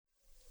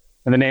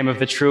In the name of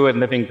the true and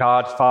living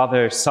God,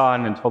 Father,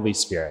 Son, and Holy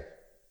Spirit.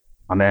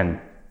 Amen.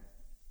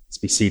 Let's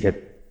be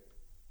seated.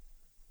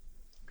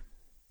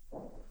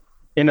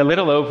 In a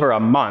little over a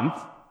month,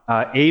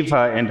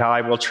 Ava and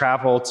I will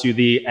travel to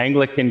the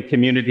Anglican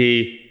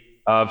community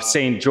of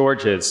St.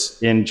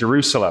 George's in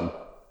Jerusalem.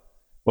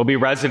 We'll be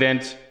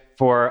resident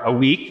for a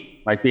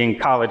week, like being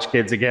college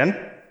kids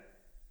again.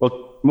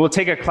 We'll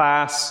take a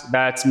class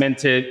that's meant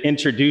to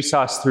introduce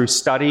us through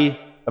study,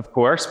 of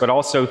course, but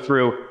also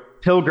through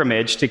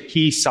pilgrimage to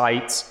key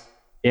sites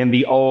in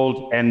the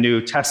Old and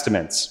New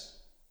Testaments.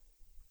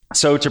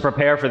 So to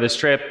prepare for this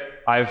trip,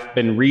 I've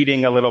been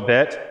reading a little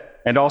bit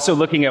and also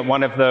looking at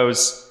one of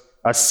those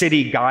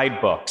city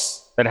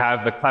guidebooks that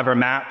have the clever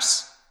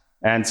maps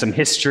and some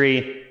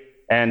history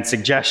and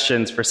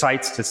suggestions for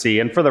sites to see.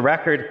 And for the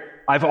record,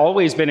 I've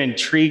always been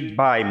intrigued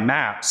by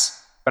maps,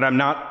 but I'm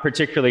not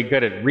particularly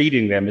good at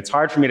reading them. It's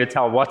hard for me to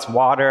tell what's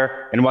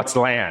water and what's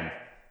land.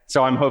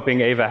 So I'm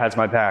hoping Ava has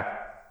my back.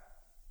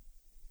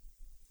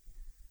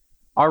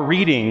 Our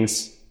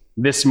readings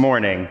this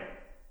morning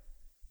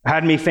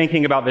had me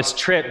thinking about this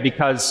trip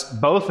because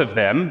both of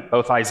them,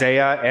 both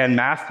Isaiah and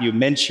Matthew,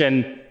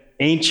 mention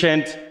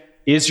ancient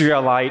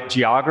Israelite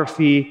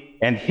geography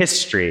and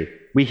history.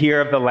 We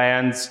hear of the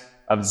lands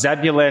of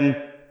Zebulun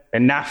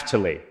and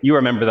Naphtali. You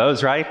remember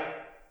those, right?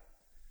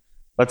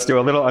 Let's do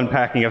a little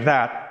unpacking of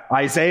that.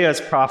 Isaiah's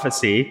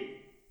prophecy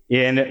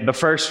in the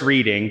first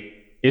reading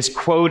is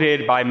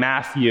quoted by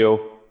Matthew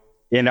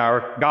in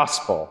our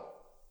gospel.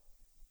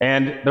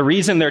 And the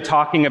reason they're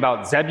talking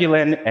about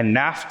Zebulun and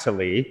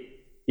Naphtali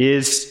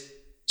is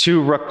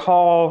to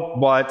recall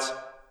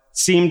what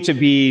seemed to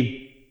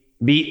be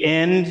the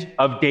end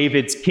of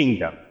David's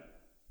kingdom.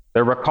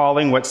 They're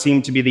recalling what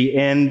seemed to be the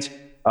end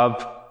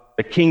of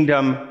the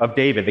kingdom of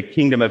David, the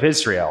kingdom of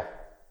Israel.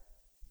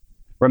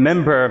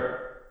 Remember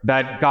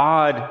that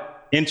God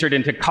entered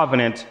into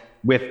covenant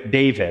with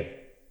David.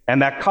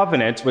 And that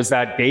covenant was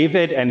that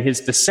David and his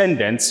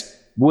descendants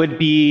would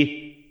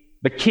be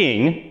the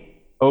king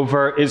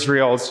over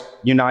Israel's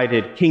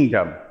united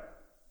kingdom.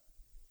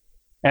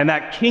 And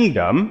that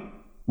kingdom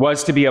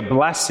was to be a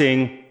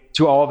blessing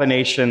to all the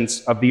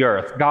nations of the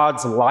earth.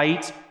 God's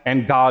light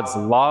and God's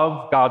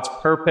love, God's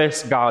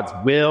purpose, God's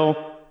will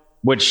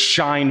would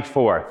shine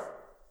forth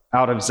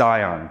out of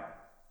Zion.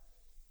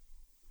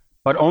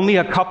 But only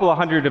a couple of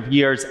hundred of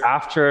years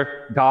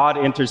after God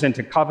enters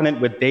into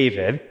covenant with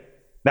David,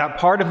 that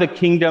part of the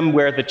kingdom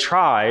where the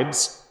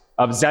tribes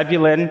of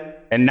Zebulun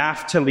and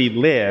Naphtali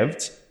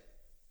lived,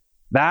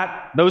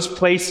 those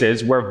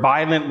places were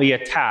violently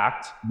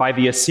attacked by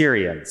the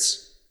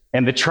Assyrians,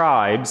 and the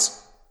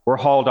tribes were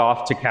hauled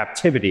off to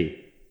captivity.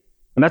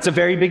 And that's a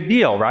very big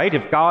deal, right?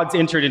 If God's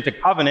entered into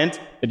covenant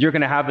that you're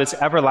going to have this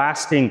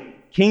everlasting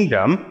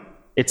kingdom,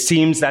 it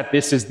seems that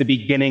this is the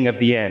beginning of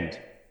the end,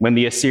 when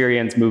the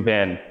Assyrians move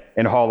in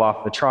and haul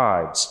off the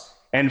tribes.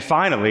 And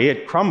finally,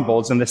 it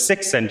crumbles in the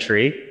 6th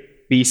century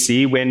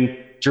BC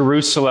when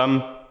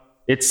Jerusalem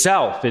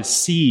itself is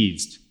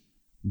seized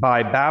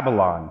by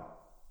Babylon,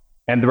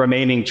 and the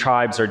remaining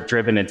tribes are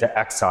driven into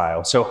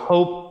exile. So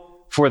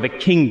hope for the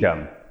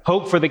kingdom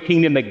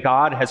that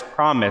God has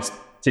promised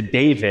to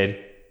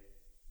David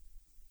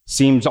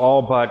seems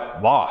all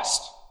but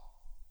lost.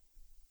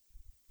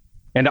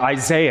 And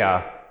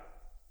Isaiah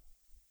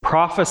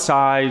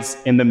prophesies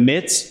in the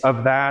midst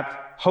of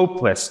that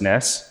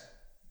hopelessness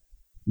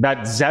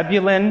that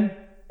Zebulun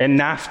and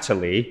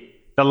Naphtali,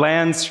 the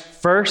lands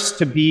first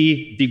to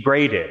be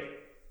degraded,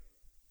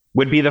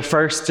 would be the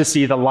first to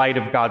see the light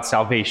of God's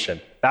salvation.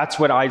 That's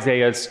what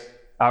Isaiah's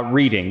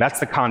reading.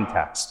 That's the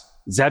context.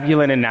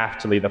 Zebulun and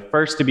Naphtali, the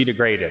first to be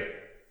degraded,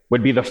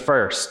 would be the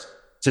first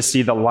to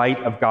see the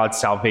light of God's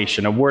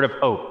salvation, a word of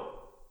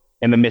hope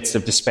in the midst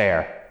of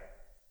despair.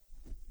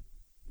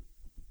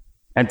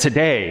 And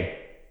today,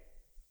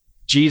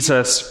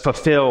 Jesus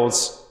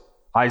fulfills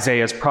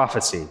Isaiah's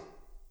prophecy.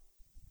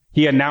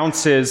 He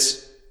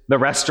announces the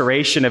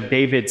restoration of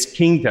David's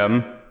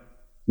kingdom.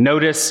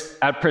 Notice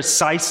at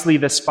precisely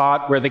the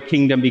spot where the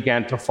kingdom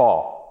began to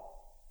fall.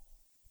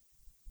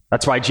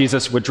 That's why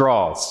Jesus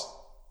withdraws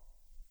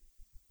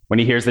when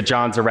he hears that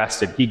John's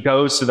arrested. He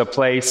goes to the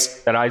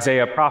place that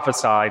Isaiah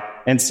prophesied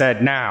and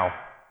said, now,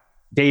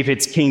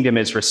 David's kingdom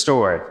is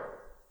restored.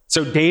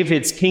 So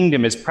David's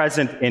kingdom is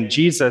present in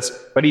Jesus,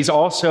 but he's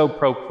also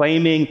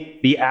proclaiming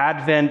the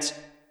advent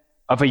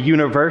of a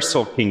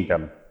universal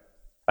kingdom,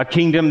 a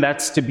kingdom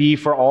that's to be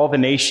for all the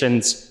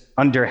nations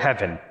under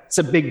heaven. It's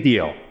a big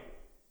deal.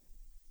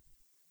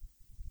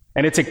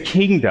 And it's a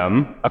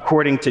kingdom,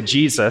 according to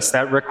Jesus,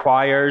 that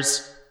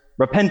requires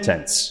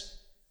repentance.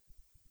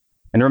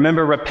 And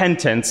remember,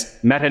 repentance,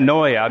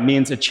 metanoia,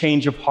 means a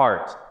change of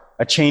heart,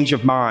 a change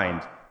of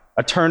mind,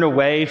 a turn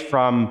away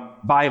from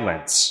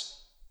violence,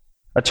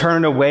 a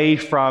turn away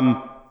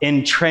from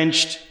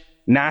entrenched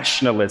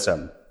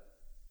nationalism,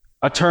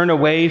 a turn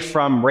away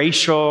from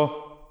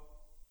racial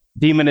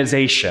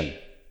demonization.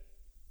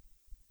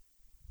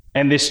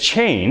 And this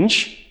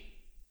change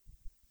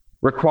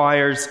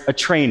requires a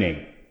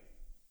training.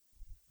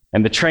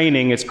 And the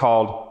training is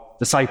called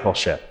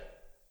discipleship.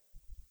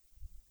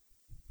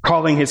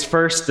 Calling his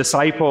first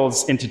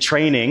disciples into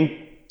training,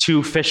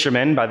 2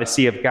 fishermen by the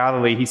Sea of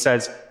Galilee, he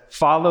says,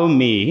 "Follow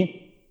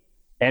me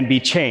and be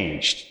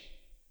changed.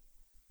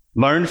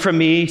 Learn from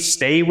me,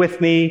 stay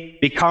with me,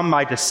 become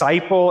my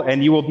disciple,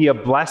 and you will be a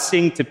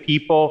blessing to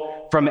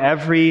people from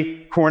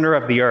every corner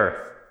of the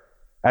earth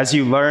as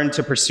you learn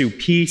to pursue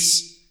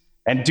peace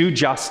and do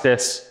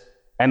justice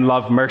and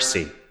love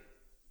mercy."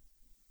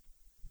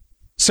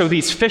 So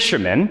these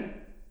fishermen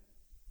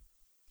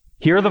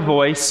hear the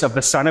voice of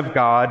the Son of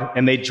God,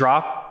 and they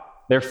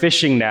drop their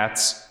fishing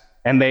nets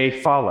and they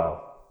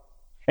follow.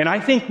 And I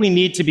think we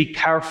need to be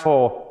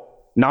careful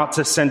not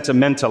to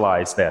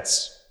sentimentalize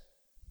this.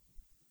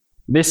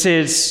 This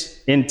is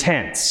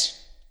intense.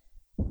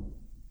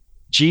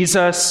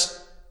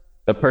 Jesus,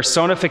 the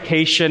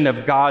personification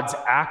of God's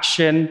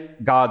action,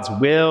 God's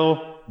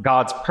will,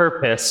 God's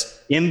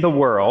purpose in the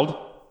world,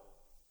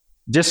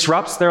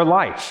 disrupts their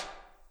life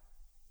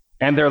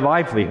and their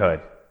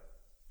livelihood.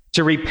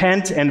 To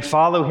repent and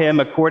follow him,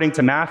 according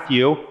to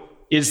Matthew,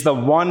 is the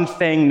one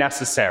thing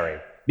necessary,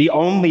 the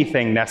only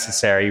thing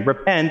necessary.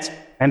 Repent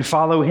and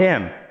follow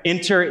him.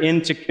 Enter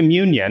into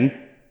communion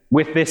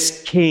with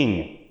this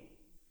king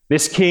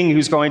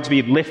who's going to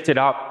be lifted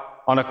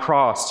up on a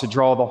cross to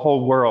draw the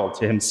whole world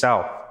to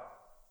himself.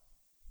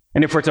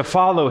 And if we're to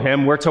follow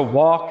him, we're to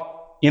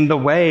walk in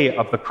the way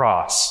of the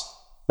cross,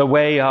 the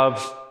way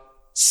of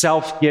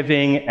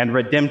self-giving and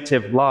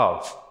redemptive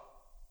love,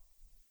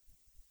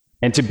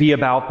 and to be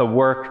about the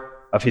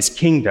work of his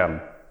kingdom.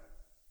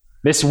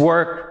 This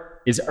work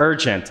is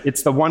urgent.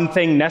 It's the one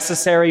thing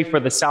necessary for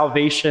the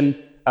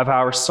salvation of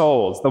our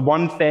souls, the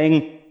one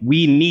thing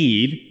we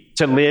need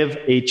to live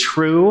a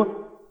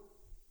true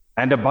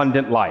and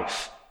abundant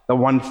life, the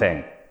one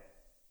thing.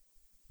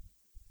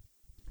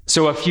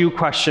 So a few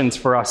questions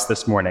for us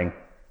this morning.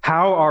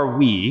 How are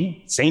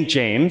we, St.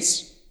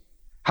 James,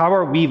 how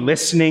are we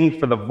listening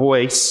for the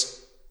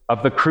voice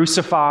of the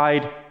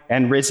crucified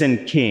and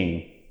risen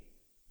King,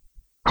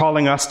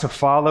 calling us to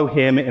follow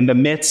him in the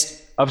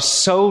midst of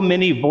so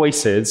many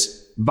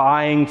voices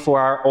vying for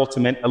our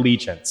ultimate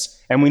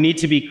allegiance? And we need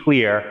to be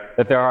clear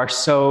that there are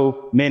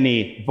so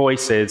many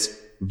voices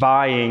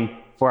vying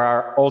for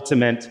our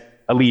ultimate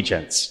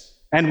allegiance,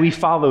 and we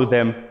follow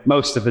them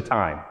most of the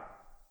time.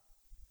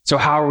 So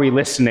how are we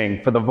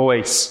listening for the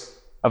voice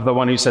of the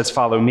one who says,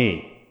 "Follow me.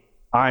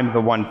 I'm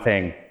the one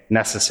thing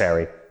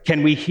necessary"?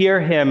 Can we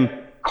hear him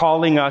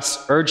calling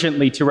us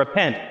urgently to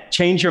repent,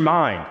 change your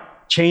mind,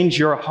 change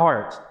your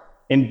heart,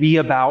 and be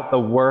about the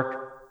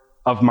work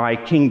of my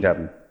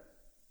kingdom?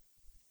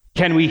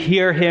 Can we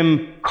hear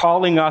him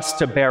calling us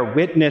to bear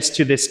witness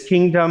to this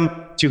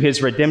kingdom, to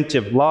his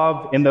redemptive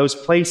love in those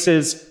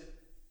places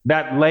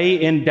that lay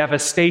in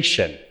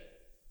devastation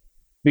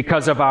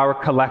because of our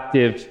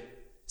collective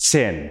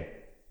sin?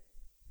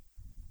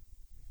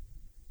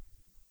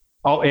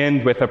 I'll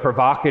end with a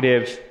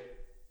provocative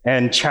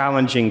and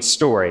challenging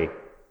story.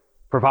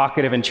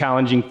 Provocative and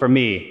challenging for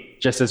me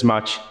just as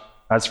much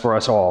as for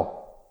us all.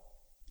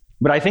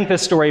 But I think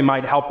this story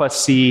might help us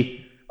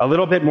see a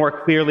little bit more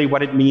clearly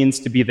what it means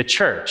to be the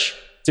church,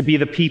 to be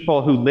the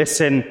people who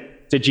listen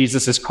to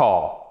Jesus'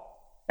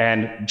 call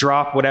and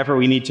drop whatever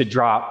we need to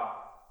drop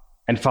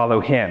and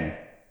follow him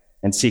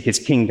and seek his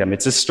kingdom.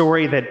 It's a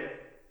story that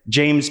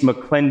James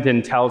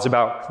McClendon tells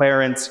about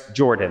Clarence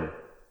Jordan,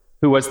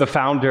 who was the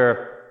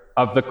founder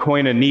of the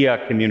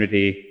Koinonia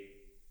community,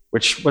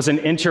 which was an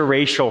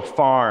interracial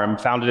farm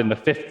founded in the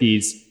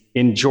 50s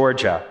in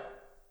Georgia.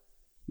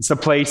 It's the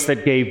place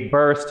that gave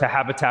birth to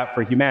Habitat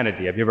for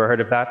Humanity. Have you ever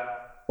heard of that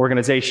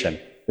organization?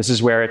 This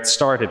is where it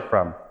started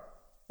from.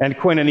 And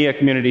Koinonia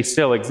community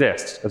still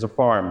exists as a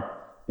farm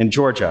in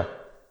Georgia.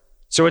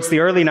 So it's the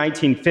early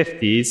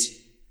 1950s,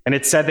 and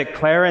it's said that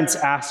Clarence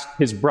asked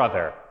his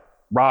brother,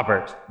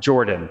 Robert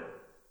Jordan,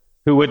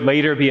 who would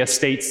later be a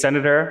state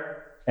senator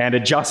and a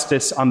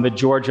justice on the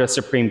Georgia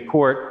Supreme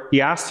Court,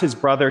 he asked his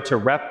brother to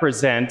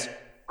represent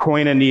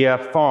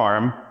Koinonia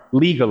Farm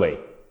legally.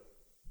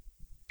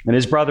 And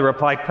his brother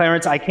replied,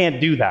 "Clarence, I can't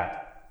do that.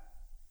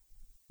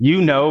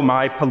 You know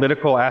my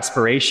political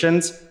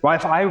aspirations. Well,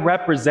 if I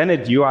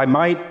represented you, I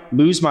might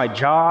lose my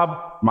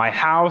job, my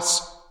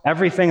house,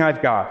 everything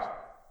I've got."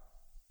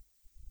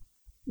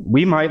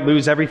 "We might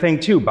lose everything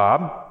too,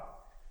 Bob.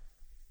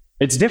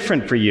 It's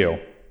different for you."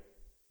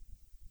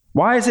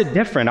 "Why is it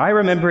different? I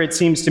remember it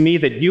seems to me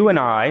that you and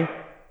I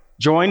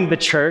joined the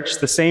church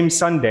the same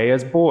Sunday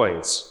as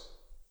boys.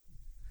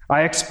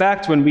 I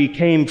expect when we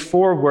came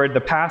forward,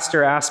 the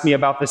pastor asked me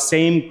about the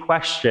same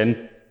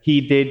question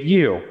he did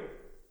you.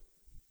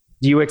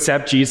 Do you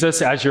accept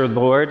Jesus as your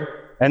Lord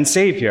and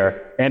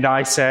Savior?" And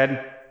I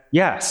said,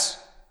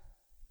 "Yes."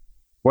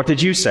 "What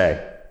did you say?"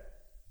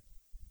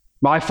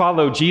 "I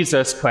follow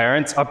Jesus,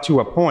 Clarence, up to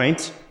a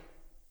point."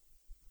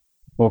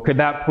 "Well, could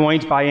that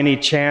point by any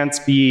chance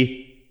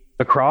be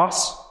the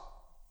cross?"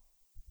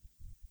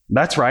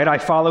 "That's right, I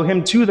follow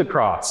him to the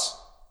cross,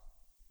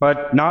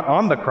 but not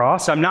on the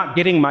cross. I'm not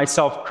getting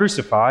myself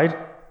crucified."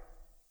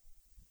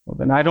 "Well,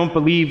 then I don't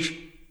believe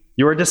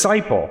you're a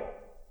disciple."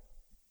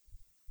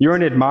 You're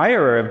an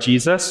admirer of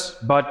Jesus,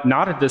 but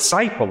not a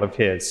disciple of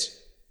his.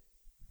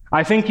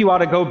 I think you ought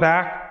to go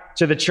back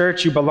to the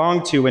church you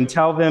belong to and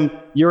tell them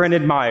you're an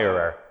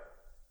admirer,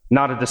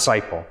 not a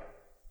disciple.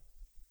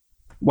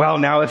 Well,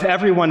 now, if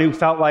everyone who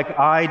felt like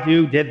I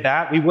do did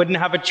that, we wouldn't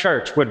have a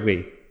church, would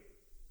we?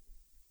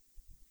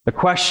 The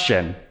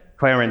question,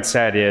 Clarence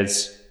said,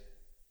 is,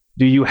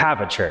 do you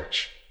have a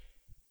church?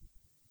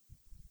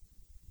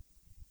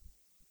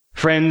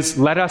 Friends,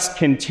 let us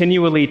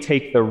continually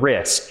take the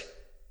risk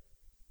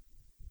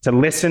to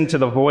listen to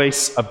the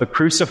voice of the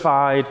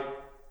crucified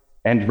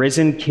and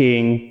risen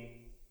King,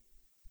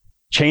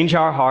 change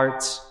our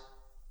hearts,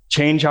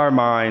 change our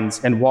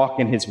minds, and walk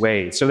in his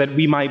ways, so that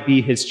we might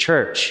be his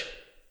church,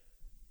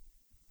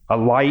 a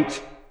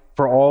light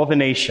for all the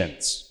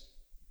nations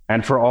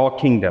and for all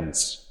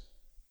kingdoms,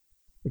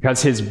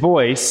 because his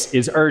voice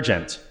is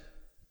urgent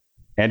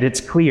and it's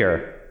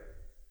clear.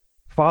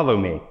 Follow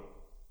me.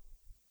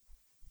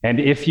 And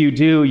if you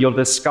do, you'll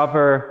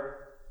discover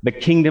the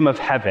kingdom of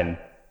heaven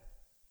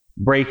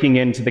breaking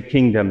into the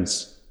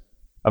kingdoms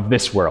of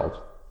this world.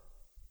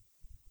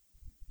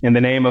 In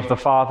the name of the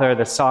Father,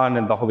 the Son,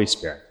 and the Holy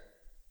Spirit.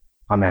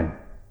 Amen.